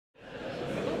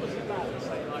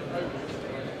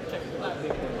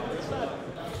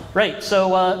Right, so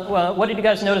what did you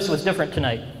guys notice was different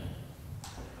tonight?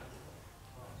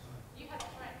 You had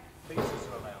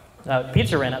a friend.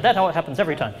 Pizza ran out. That's how it happens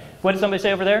every time. What did somebody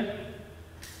say over there?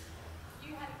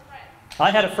 You had a friend.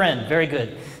 I had a friend. Very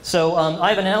good. So I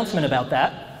have an announcement about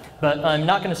that, but I'm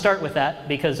not going to start with that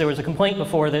because there was a complaint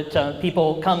before that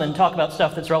people come and talk about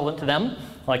stuff that's relevant to them,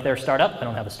 like their startup. I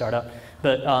don't have a startup,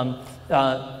 but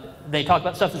they talk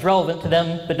about stuff that's relevant to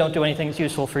them, but don't do anything that's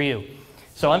useful for you.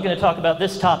 So I'm going to talk about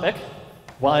this topic,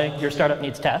 why your startup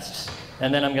needs tests,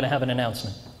 and then I'm going to have an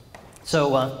announcement.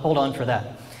 So hold on for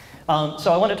that.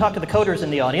 So I want to talk to the coders in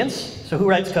the audience. So who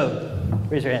writes code?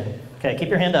 Raise your hand. Okay, keep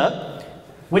your hand up.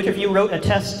 Which of you wrote a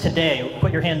test today?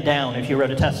 Put your hand down if you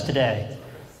wrote a test today.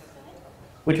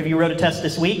 Which of you wrote a test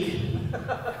this week?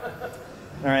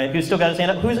 All right, who's still got his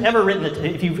hand up? Who's ever written it?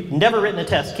 If you've never written a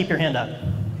test, keep your hand up.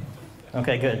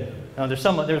 Okay, good. Oh,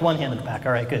 there's one hand in the back.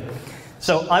 All right, good.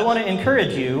 So I want to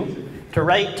encourage you to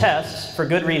write tests for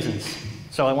good reasons.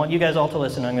 So I want you guys all to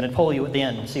listen. I'm going to poll you at the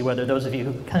end and see whether those of you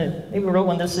who kind of maybe wrote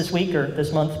one this week or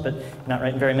this month, but not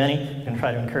writing very many, I'm going to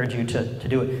try to encourage you to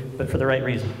do it, but for the right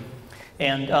reason.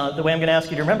 And the way I'm going to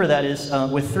ask you to remember that is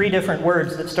with 3 different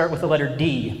words that start with the letter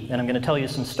D. And I'm going to tell you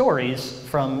some stories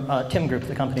from Tim Group,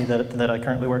 the company that I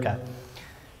currently work at.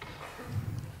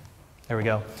 There we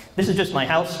go. This is just my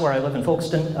house where I live in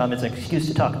Folkestone. It's an excuse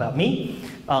to talk about me.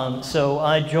 So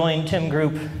I joined Tim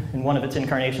Group in one of its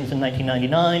incarnations in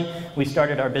 1999. We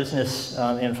started our business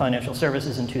in financial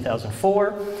services in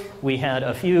 2004. We had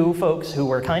a few folks who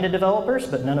were kind of developers,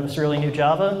 but none of us really knew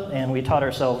Java, and we taught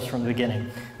ourselves from the beginning.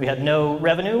 We had no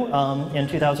revenue. In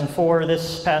 2004,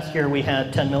 this past year, we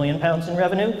had £10 million in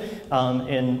revenue.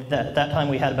 In that time,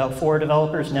 we had about 4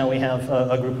 developers. Now we have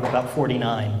a group of about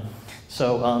 49.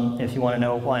 So if you want to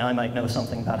know why I might know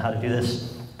something about how to do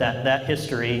this, that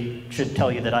history should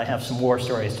tell you that I have some war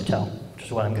stories to tell, which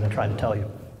is what I'm going to try to tell you.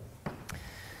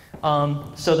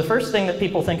 So the first thing that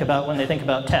people think about when they think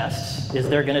about tests is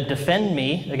they're going to defend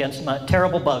me against my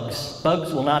terrible bugs.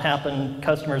 Bugs will not happen,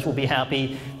 customers will be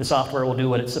happy, the software will do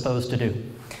what it's supposed to do.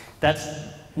 That's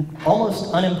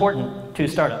almost unimportant to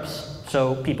startups.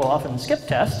 So people often skip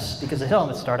tests because they say, oh, I'm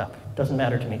a startup. Doesn't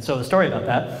matter to me. So the story about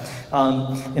that,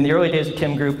 in the early days of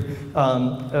Tim Group,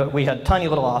 we had a tiny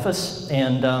little office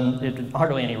and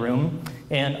hardly any room.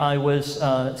 And I was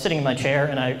sitting in my chair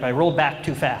and I rolled back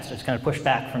too fast. I just kind of pushed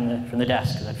back from the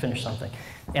desk because I'd finished something.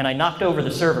 And I knocked over the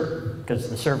server because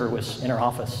the server was in our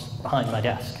office behind my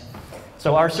desk.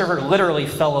 So our server literally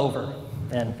fell over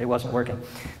and it wasn't working.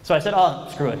 So I said, oh,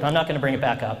 screw it. I'm not going to bring it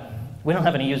back up. We don't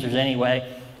have any users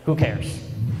anyway. Who cares?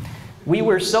 We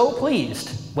were so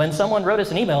pleased when someone wrote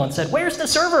us an email and said, where's the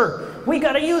server? We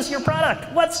got to use your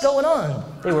product. What's going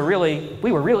on? We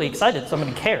were really excited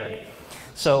somebody cared.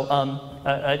 So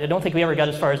I don't think we ever got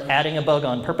as far as adding a bug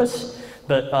on purpose,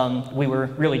 but we were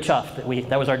really chuffed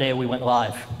that was our day we went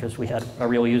live because we had a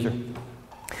real user.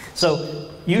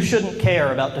 So you shouldn't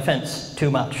care about defense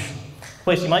too much. The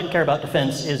place you might care about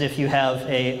defense is if you have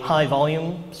a high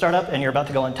volume startup and you're about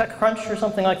to go on TechCrunch or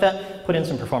something like that, put in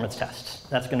some performance tests.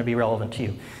 That's going to be relevant to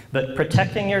you. But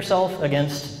protecting yourself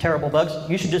against terrible bugs,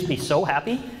 you should just be so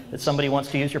happy that somebody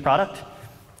wants to use your product.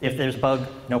 If there's a bug,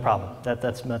 no problem.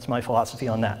 That's my philosophy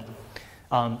on that.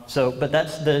 But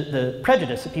that's the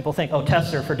prejudice that people think, oh,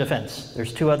 tests are for defense.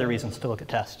 There's 2 other reasons to look at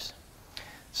tests.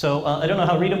 So I don't know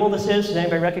how readable this is. Does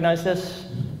anybody recognize this?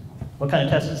 What kind of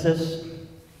test is this?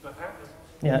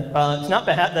 Yeah, it's not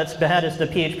Behat. Behat is the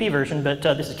PHP version, but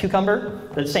this is Cucumber.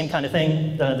 The same kind of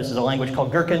thing. This is a language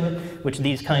called Gherkin, which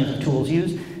these kinds of tools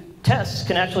use. Tests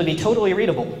can actually be totally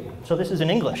readable. So this is in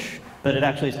English, but it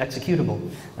actually is executable.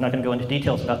 I'm not going to go into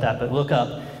details about that, but look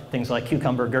up things like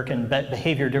Cucumber, Gherkin.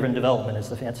 Behavior-driven development is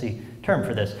the fancy term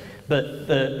for this. But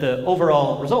the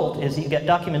overall result is that you get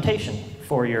documentation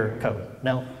for your code.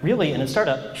 Now, really, in a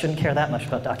startup, you shouldn't care that much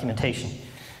about documentation.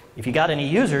 If you got any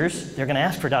users, they're going to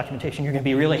ask for documentation. You're going to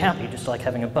be really happy, just like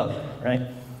having a bug, right?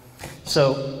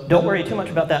 So don't worry too much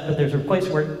about that, but there's a place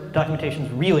where documentation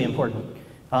is really important.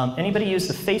 Anybody use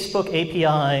the Facebook API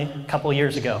a couple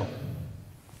years ago?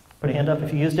 Put a hand up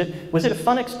if you used it. Was it a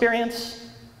fun experience?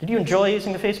 Did you enjoy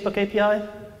using the Facebook API?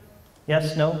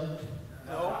 Yes? No?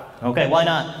 No. Okay, why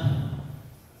not?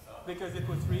 Because it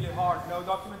was really hard. No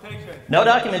documentation. No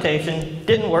documentation.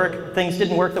 Didn't work. Things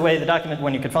didn't work the way the document,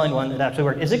 when you could find one that actually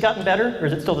worked. Is it gotten better, or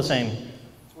is it still the same?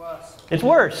 It's worse. It's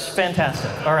worse.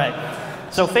 Fantastic. All right.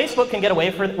 So Facebook can get away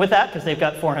with that because they've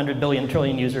got 400 billion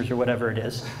trillion users or whatever it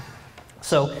is.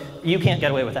 So you can't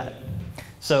get away with that.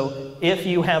 So if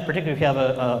you have, particularly if you have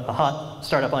a hot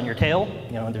startup on your tail,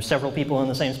 there's several people in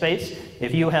the same space,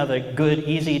 if you have a good,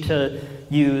 easy to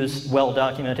use,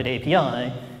 well-documented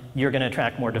API, you're going to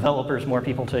attract more developers, more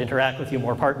people to interact with you,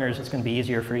 more partners. It's going to be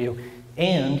easier for you.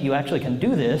 And you actually can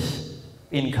do this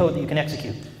in code that you can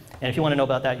execute. And if you want to know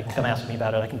about that, you can come ask me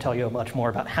about it. I can tell you much more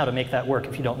about how to make that work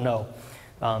if you don't know.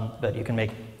 But you can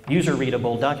make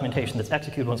user-readable documentation that's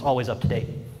executable and is always up to date,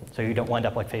 so you don't wind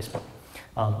up like Facebook.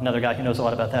 Another guy who knows a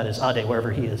lot about that is Ade,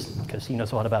 wherever he is, because he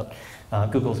knows a lot about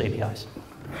Google's APIs.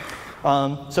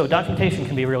 So documentation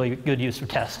can be really good use for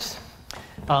tests.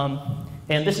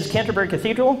 And this is Canterbury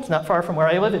Cathedral. It's not far from where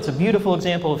I live. It's a beautiful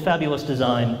example of fabulous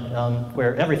design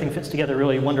where everything fits together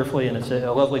really wonderfully, and it's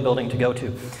a lovely building to go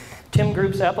to. Tim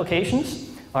Group's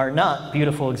applications are not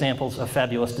beautiful examples of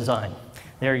fabulous design.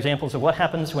 They're examples of what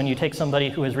happens when you take somebody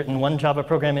who has written one Java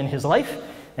program in his life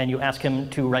and you ask him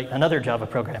to write another Java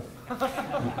program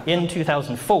in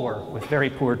 2004 with very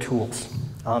poor tools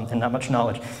and not much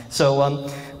knowledge. So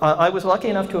I was lucky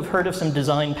enough to have heard of some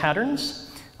design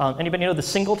patterns. Anybody know the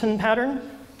singleton pattern?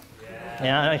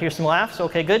 Yeah, I hear some laughs.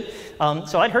 Okay, good.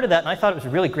 So I'd heard of that, and I thought it was a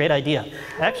really great idea.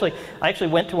 I actually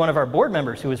went to one of our board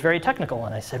members who was very technical,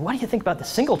 and I said, what do you think about the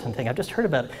singleton thing? I've just heard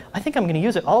about it. I think I'm going to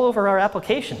use it all over our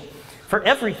application for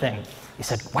everything. He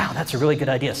said, wow, that's a really good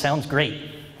idea. Sounds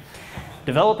great.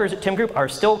 Developers at Tim Group are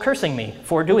still cursing me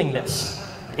for doing this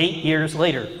 8 years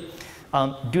later.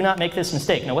 Do not make this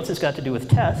mistake. Now, what's this got to do with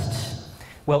tests?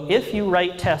 Well, if you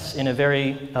write tests in a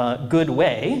very good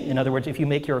way, in other words, if you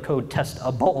make your code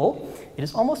testable, it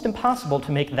is almost impossible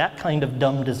to make that kind of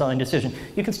dumb design decision.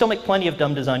 You can still make plenty of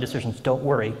dumb design decisions, don't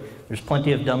worry. There's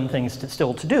plenty of dumb things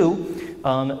still to do,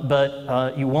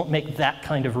 but you won't make that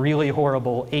kind of really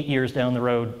horrible 8 years down the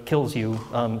road, kills you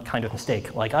kind of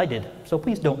mistake like I did. So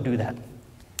please don't do that.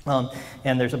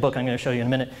 And there's a book I'm going to show you in a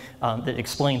minute that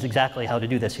explains exactly how to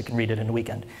do this. You can read it in a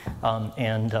weekend.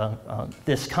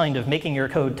 This kind of making your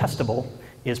code testable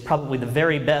is probably the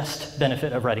very best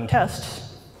benefit of writing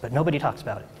tests, but nobody talks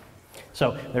about it.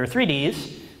 So there are 3 Ds.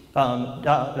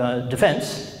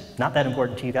 Defense, not that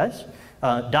important to you guys.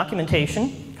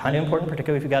 Documentation, kind of important,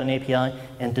 particularly if you've got an API.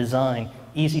 And design,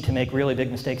 easy to make really big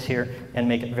mistakes here and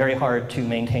make it very hard to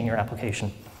maintain your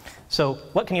application. So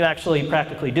what can you actually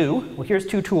practically do? Well, here's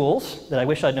 2 tools that I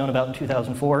wish I'd known about in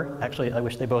 2004. Actually, I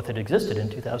wish they both had existed in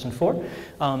 2004.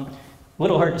 A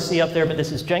little hard to see up there, but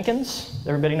this is Jenkins.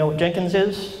 Everybody know what Jenkins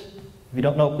is? If you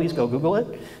don't know, please go Google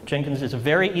it. Jenkins is a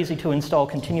very easy to install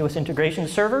continuous integration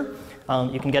server.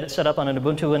 You can get it set up on an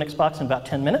Ubuntu Linux box in about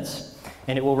 10 minutes,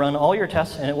 and it will run all your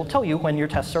tests, and it will tell you when your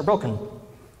tests are broken.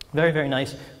 Very, very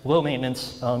nice, low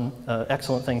maintenance,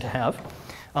 excellent thing to have.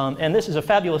 And this is a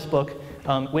fabulous book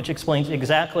which explains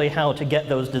exactly how to get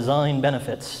those design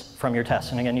benefits from your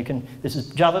tests. And again, this is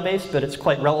Java-based, but it's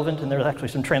quite relevant, and there's actually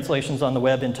some translations on the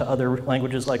web into other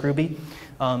languages like Ruby.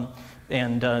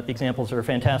 The examples are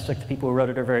fantastic. The people who wrote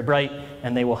it are very bright,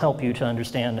 and they will help you to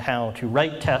understand how to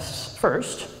write tests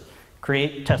first,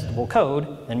 create testable code,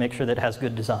 and make sure that it has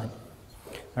good design.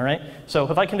 All right? So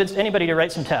have I convinced anybody to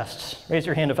write some tests? Raise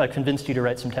your hand if I've convinced you to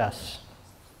write some tests.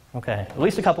 Okay, at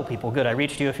least a couple people. Good, I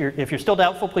reached you. If you're still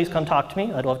doubtful, please come talk to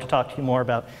me. I'd love to talk to you more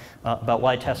about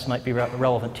why tests might be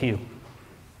relevant to you.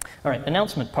 All right,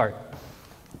 announcement part.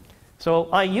 So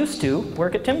I used to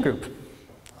work at Tim Group.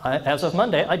 As of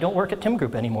Monday, I don't work at Tim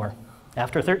Group anymore.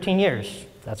 After 13 years.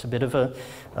 That's a bit of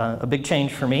a big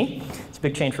change for me. It's a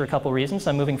big change for a couple reasons.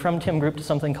 I'm moving from Tim Group to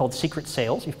something called Secret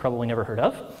Sales. You've probably never heard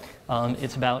of.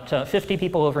 It's about 50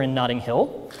 people over in Notting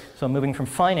Hill. So I'm moving from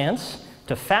finance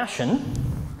to fashion.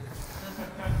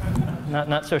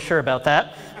 Not so sure about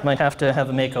that. Might have to have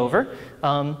a makeover.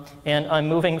 And I'm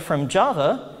moving from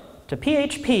Java to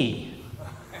PHP.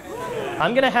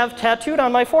 I'm going to have tattooed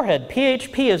on my forehead,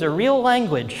 PHP is a real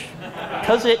language,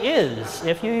 because it is,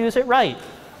 if you use it right.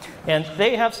 And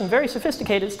they have some very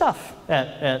sophisticated stuff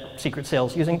at Secret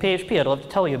Sales using PHP. I'd love to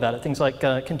tell you about it. Things like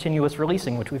continuous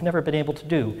releasing, which we've never been able to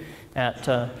do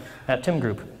at Tim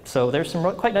Group. So there's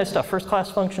some quite nice stuff. First-class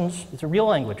functions. It's a real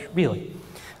language, really.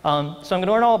 So I'm going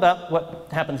to learn all about what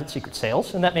happens at Secret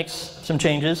Sales, and that makes some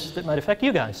changes that might affect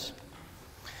you guys.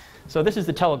 So this is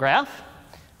the Telegraph,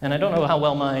 and I don't know how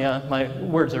well my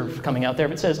words are coming out there,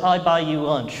 but it says, I buy you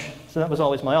lunch. So that was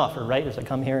always my offer, right? As I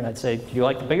come here and I'd say, do you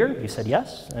like the beer? You said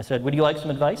yes. And I said, would you like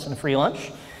some advice and a free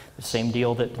lunch? The same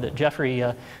deal that Jeffrey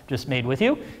just made with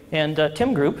you. And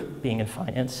Tim Group, being in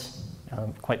finance,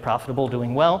 quite profitable,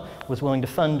 doing well, was willing to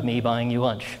fund me buying you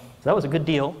lunch. So that was a good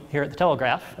deal here at the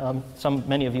Telegraph.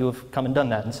 Many of you have come and done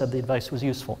that and said the advice was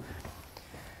useful.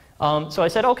 So I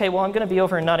said, okay, well, I'm going to be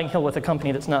over in Notting Hill with a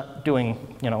company that's not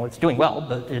doing, it's doing well,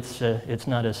 but it's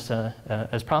not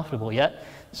as profitable yet.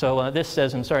 So this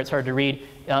says, I'm sorry, it's hard to read,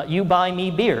 you buy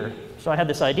me beer. So I had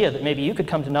this idea that maybe you could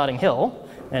come to Notting Hill,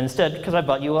 and instead, because I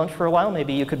bought you lunch for a while,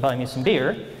 maybe you could buy me some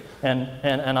beer.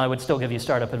 and I would still give you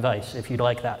startup advice if you'd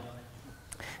like that.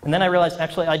 And then I realized,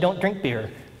 actually, I don't drink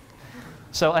beer.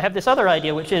 So I have this other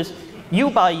idea, which is you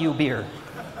buy you beer.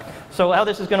 So how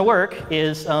this is going to work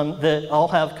is that I'll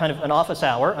have kind of an office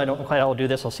hour. I don't know quite how I'll do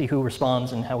this. I'll see who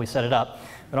responds and how we set it up.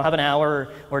 But I'll have an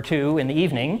hour or two in the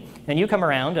evening, and you come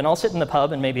around, and I'll sit in the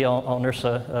pub, and maybe I'll nurse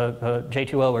a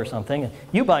J2O or something. And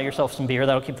you buy yourself some beer.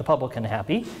 That'll keep the publican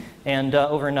happy. And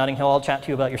over in Notting Hill, I'll chat to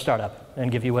you about your startup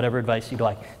and give you whatever advice you'd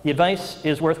like. The advice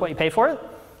is worth what you pay for it,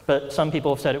 but some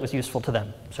people have said it was useful to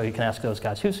them. So you can ask those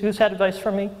guys. Who's had advice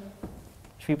from me?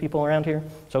 A few people around here?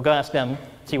 So go ask them,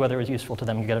 see whether it was useful to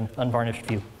them. You get an unvarnished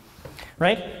view.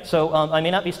 Right? So I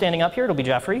may not be standing up here. It'll be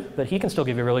Jeffrey, but he can still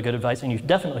give you really good advice, and you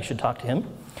definitely should talk to him.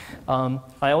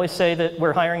 I always say that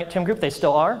we're hiring at Tim Group. They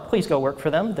still are. Please go work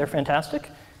for them. They're fantastic.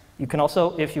 You can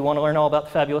also, if you want to learn all about the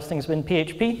fabulous things in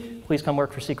PHP, please come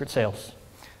work for Secret Sales.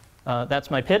 That's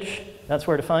my pitch. That's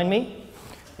where to find me.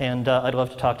 And I'd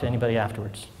love to talk to anybody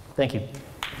afterwards. Thank you.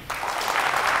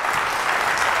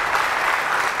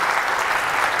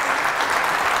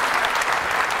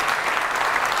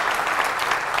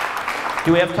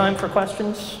 Do we have time for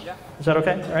questions? Yeah. Is that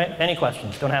okay? All right. Any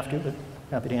questions? Don't have to, but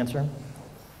happy to answer them.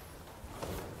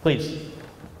 Please.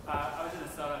 I was in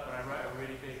a startup and I wrote a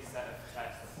really big set of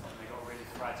tests, and they got really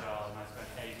fragile, and I spent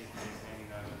ages maintaining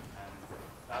them, and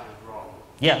that was wrong.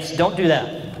 Yes. Don't do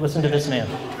that. Listen to this man.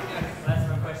 That's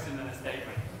my question and a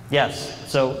statement. Yes.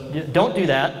 So don't do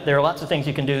that. There are lots of things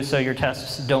you can do so your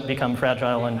tests don't become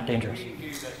fragile and dangerous. Reading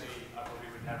Goose, actually, I probably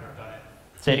would never have done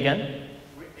it. Say it again.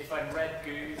 If I'd read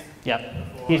Goose, Yeah.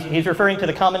 He's referring to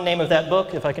the common name of that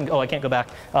book. If I can, I can't go back.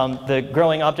 The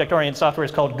growing object-oriented software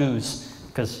is called Goose,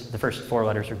 because the first 4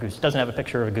 letters are goose. It doesn't have a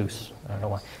picture of a goose. I don't know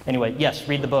why. Anyway, yes,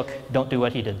 read the book. Don't do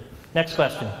what he did. Next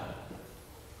question.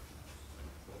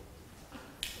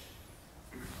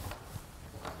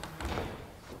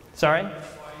 Sorry?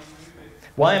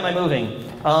 Why am I moving?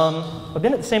 I've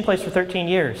been at the same place for 13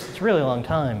 years. It's a really long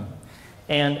time.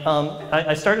 And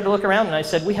I started to look around, and I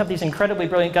said, we have these incredibly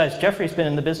brilliant guys. Jeffrey's been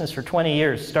in the business for 20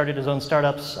 years, started his own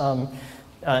startups,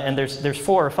 and there's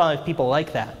 4 or 5 people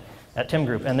like that at Tim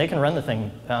Group, and they can run the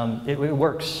thing. It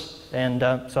works. And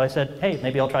so I said, hey,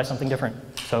 maybe I'll try something different.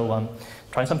 So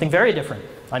try something very different.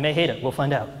 I may hate it. We'll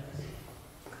find out.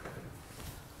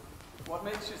 What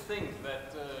makes you think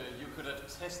that you could have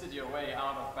tested your way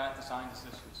out of bad design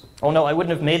decisions? Oh, no, I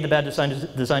wouldn't have made the bad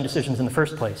design decisions in the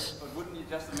first place. But wouldn't you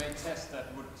just have made tests that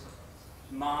would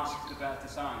mask the bad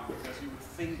design, because you would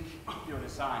think your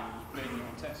design would blame your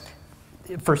test?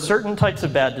 For certain types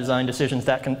of bad design decisions,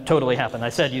 that can totally happen. I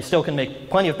said you still can make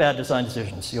plenty of bad design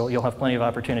decisions. You'll have plenty of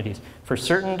opportunities. For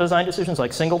certain design decisions,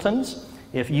 like singletons,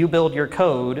 if you build your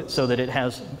code so that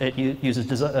it uses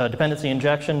dependency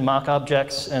injection, mock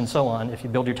objects, and so on, if you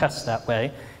build your tests that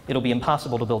way, it'll be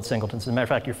impossible to build singletons. As a matter of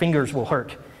fact, your fingers will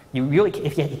hurt. You really, you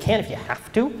can if you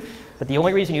have to, but the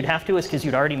only reason you'd have to is because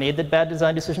you'd already made the bad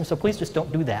design decision, so please just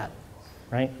don't do that,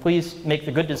 right? Please make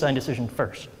the good design decision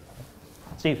first.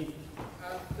 Steve?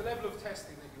 The level of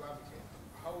testing that you advocate,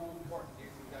 how important do you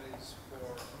think that is for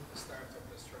a startup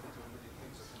that's trying to do a million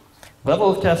things at once? Level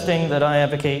of testing that I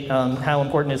advocate, how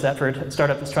important is that for a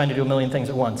startup that's trying to do a million things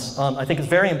at once? I think it's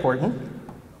very important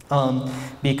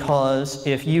because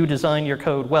if you design your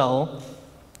code well,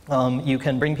 you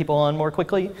can bring people on more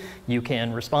quickly, you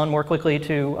can respond more quickly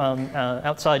to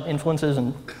outside influences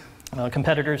and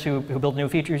competitors who build new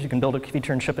features. You can build a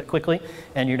feature and ship it quickly,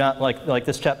 and you're not like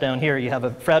this chap down here. You have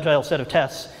a fragile set of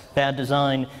tests, bad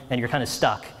design, and you're kind of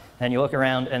stuck. And you look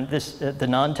around, and the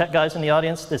non-tech guys in the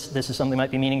audience, this is something that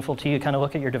might be meaningful to you. You kind of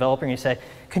look at your developer and you say,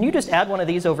 can you just add one of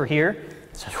these over here?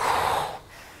 It says,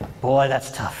 boy,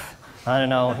 that's tough. I don't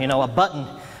know, a button,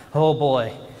 oh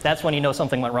boy. That's when you know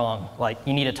something went wrong. Like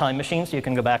you need a time machine so you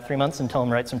can go back 3 months and tell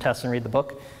them write some tests and read the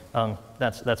book.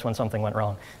 That's when something went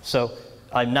wrong. So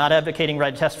I'm not advocating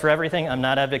write tests for everything. I'm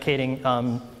not advocating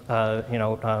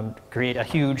create a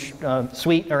huge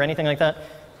suite or anything like that.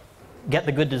 Get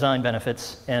the good design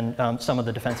benefits and some of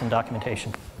the defense and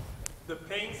documentation. The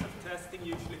pains of testing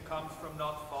usually comes from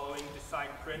not following design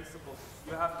principles.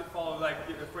 You have to follow, like,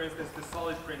 for instance, the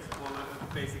solid principle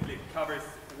basically covers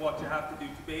what you have to do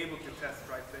to be able to test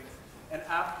right things. And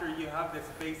after you have this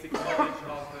basic knowledge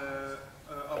of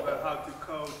how to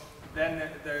code, then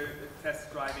the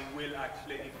test driving will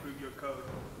actually improve your code.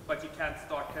 But you can't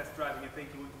start test driving and think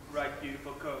you would write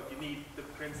beautiful code. You need the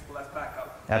principle as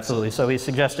backup. Absolutely. So he's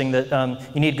suggesting that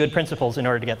you need good principles in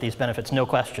order to get these benefits, no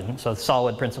question. So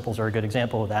solid principles are a good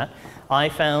example of that. I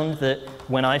found that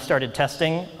when I started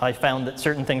testing, I found that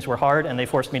certain things were hard, and they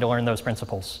forced me to learn those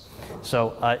principles.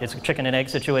 So it's a chicken and egg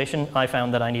situation. I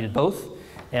found that I needed both.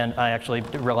 And I actually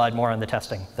relied more on the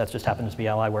testing. That just happens to be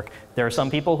how I work. There are some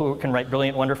people who can write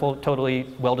brilliant, wonderful, totally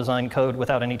well-designed code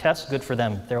without any tests. Good for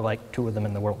them. There are like 2 of them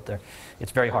in the world there.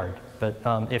 It's very hard. But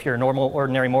if you're a normal,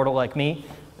 ordinary mortal like me,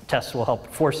 tests will help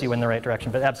force you in the right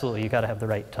direction. But absolutely, you've got to have the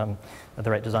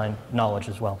right design knowledge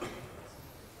as well.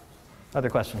 Other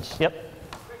questions? Yep?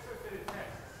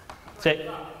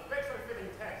 Say,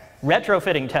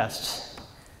 retrofitting tests.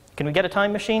 Can we get a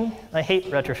time machine? I hate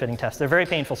retrofitting tests. They're very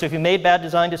painful. So if you made bad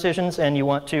design decisions and you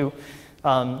want to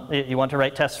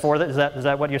write tests for that, is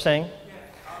that what you're saying?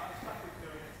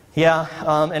 Yeah,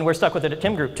 and we're stuck with it at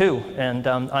Tim Group too. And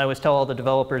I always tell all the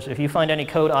developers, if you find any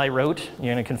code I wrote,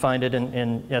 you can find it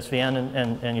in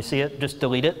SVN and you see it, just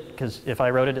delete it, because if I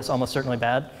wrote it, it's almost certainly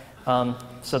bad.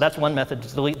 So that's one method, to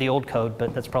delete the old code,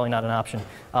 but that's probably not an option.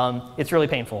 It's really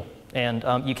painful. And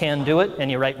you can do it, and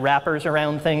you write wrappers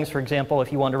around things. For example, if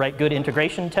you want to write good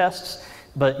integration tests,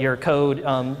 but your code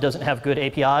doesn't have good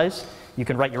APIs, you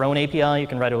can write your own API. You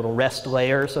can write a little REST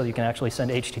layer so you can actually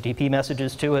send HTTP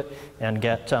messages to it and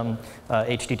get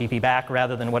HTTP back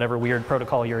rather than whatever weird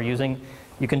protocol you're using.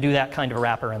 You can do that kind of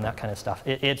wrapper and that kind of stuff.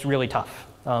 It's really tough.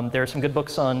 There are some good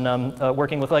books on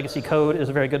working with legacy code is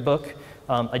a very good book.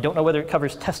 I don't know whether it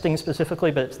covers testing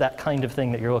specifically, but it's that kind of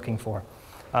thing that you're looking for.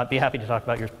 I'd be happy to talk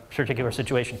about your particular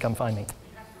situation. Come find me. You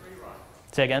have to rewrite.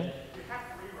 Say again? You have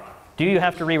to rewrite. Do you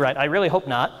have to rewrite? I really hope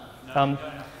not. No, you don't have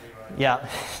to rewrite. Yeah,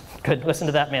 good. Listen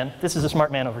to that man. This is a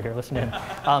smart man over here. Listen to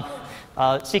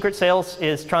him. Secret Sales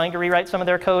is trying to rewrite some of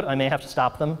their code. I may have to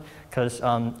stop them because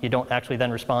you don't actually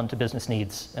then respond to business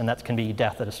needs, and that can be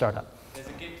death at a startup. There's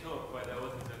a Git talk where there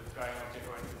was a describing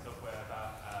object-oriented software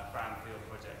about brownfield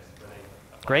projects where they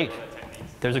apply Great. all the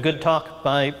techniques. There's a good talk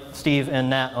by Steve and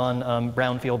Nat on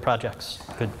brownfield projects.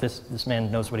 Good. This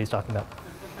man knows what he's talking about.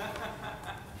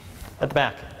 At the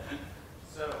back.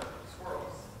 So,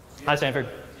 squirrels. Hi, Sanford.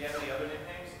 Do you have any other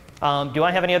nicknames? Do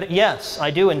I have any other? Yes,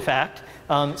 I do, in fact.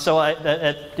 So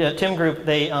at Tim Group,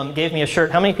 they gave me a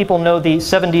shirt. How many people know the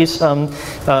 70s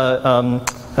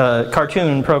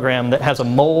cartoon program that has a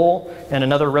mole and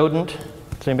another rodent?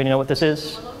 Does anybody know what this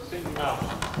is?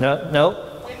 No?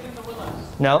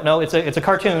 No, it's a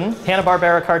cartoon,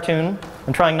 Hanna-Barbera cartoon.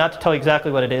 I'm trying not to tell you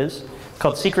exactly what it is. It's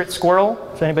called Secret Squirrel.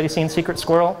 Has anybody seen Secret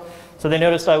Squirrel? So they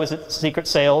noticed I was at Secret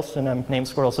Sales, and I'm named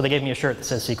Squirrel, so they gave me a shirt that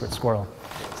says Secret Squirrel.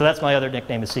 So that's my other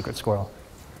nickname, is Secret Squirrel.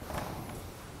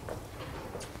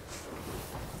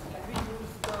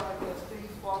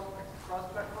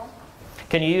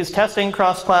 Can you use testing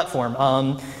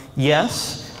cross-platform?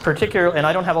 Yes, particularly, and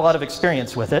I don't have a lot of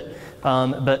experience with it,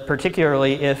 but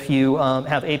particularly if you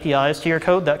have APIs to your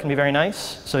code, that can be very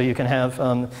nice. So you can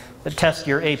have test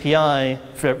your API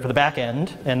for the back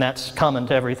end, and that's common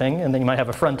to everything, and then you might have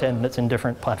a front end that's in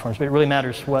different platforms. But it really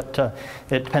matters what,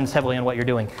 it depends heavily on what you're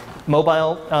doing.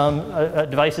 Mobile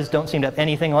devices don't seem to have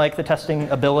anything like the testing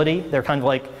ability. They're kind of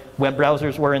like web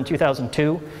browsers were in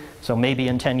 2002. So maybe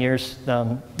in 10 years,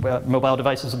 mobile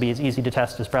devices will be as easy to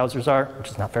test as browsers are, which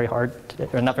is not very hard,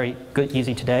 or not very good,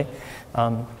 easy today,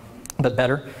 but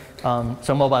better.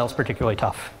 So mobile is particularly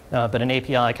tough, but an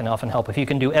API can often help. If you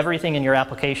can do everything in your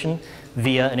application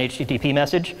via an HTTP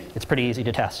message, it's pretty easy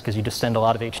to test because you just send a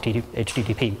lot of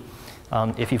HTTP.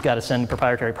 If you've got to send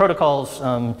proprietary protocols,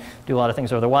 do a lot of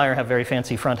things over the wire, have very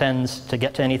fancy front ends to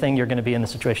get to anything, you're going to be in the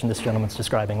situation this gentleman's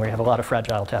describing, where you have a lot of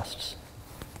fragile tests.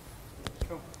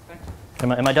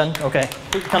 Am I done? Okay.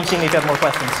 Come see me if you have more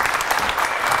questions.